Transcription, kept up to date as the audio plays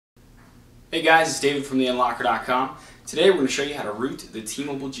Hey guys, it's David from TheUnlocker.com. Today we're going to show you how to root the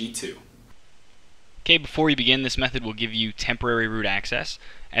T-Mobile G2. Okay, before we begin, this method will give you temporary root access,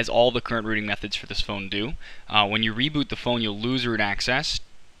 as all the current rooting methods for this phone do. When you reboot the phone, you'll lose root access,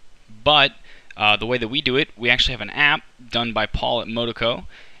 but the way that we do it, we actually have an app done by Paul at Motoko,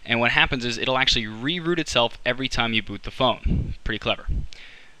 and what happens is it'll actually reroute itself every time you boot the phone. Pretty clever.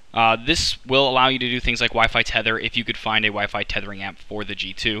 This will allow you to do things like Wi-Fi tether if you could find a Wi-Fi tethering app for the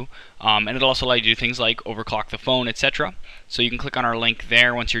G2, and it'll also allow you to do things like overclock the phone, etc. So you can click on our link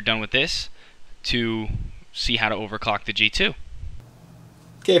there once you're done with this to see how to overclock the G2.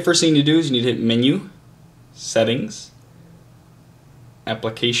 Okay, first thing to do is you need to hit Menu, Settings,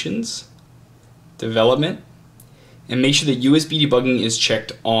 Applications, Development, and make sure that USB debugging is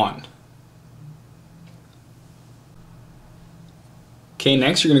checked on. Okay,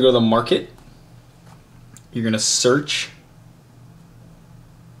 next you're going to go to the market. You're going to search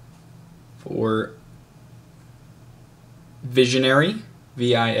for Visionary,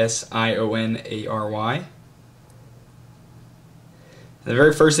 Visionary. The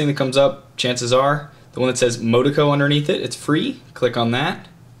very first thing that comes up, chances are, the one that says Motoko underneath it, it's free. Click on that,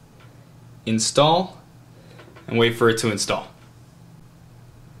 install, and wait for it to install.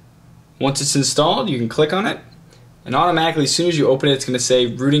 Once it's installed, you can click on it, and automatically, as soon as you open it, it's going to say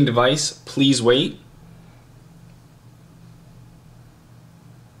rooting device, please wait.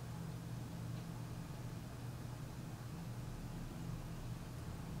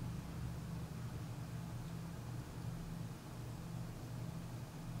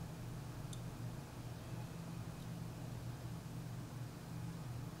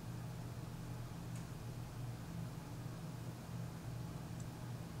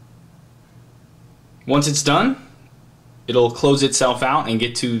 Once it's done, it'll close itself out and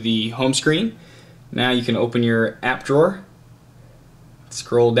get to the home screen. Now you can open your app drawer,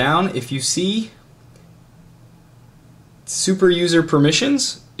 scroll down. If you see super user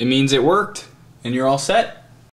permissions, it means it worked and you're all set.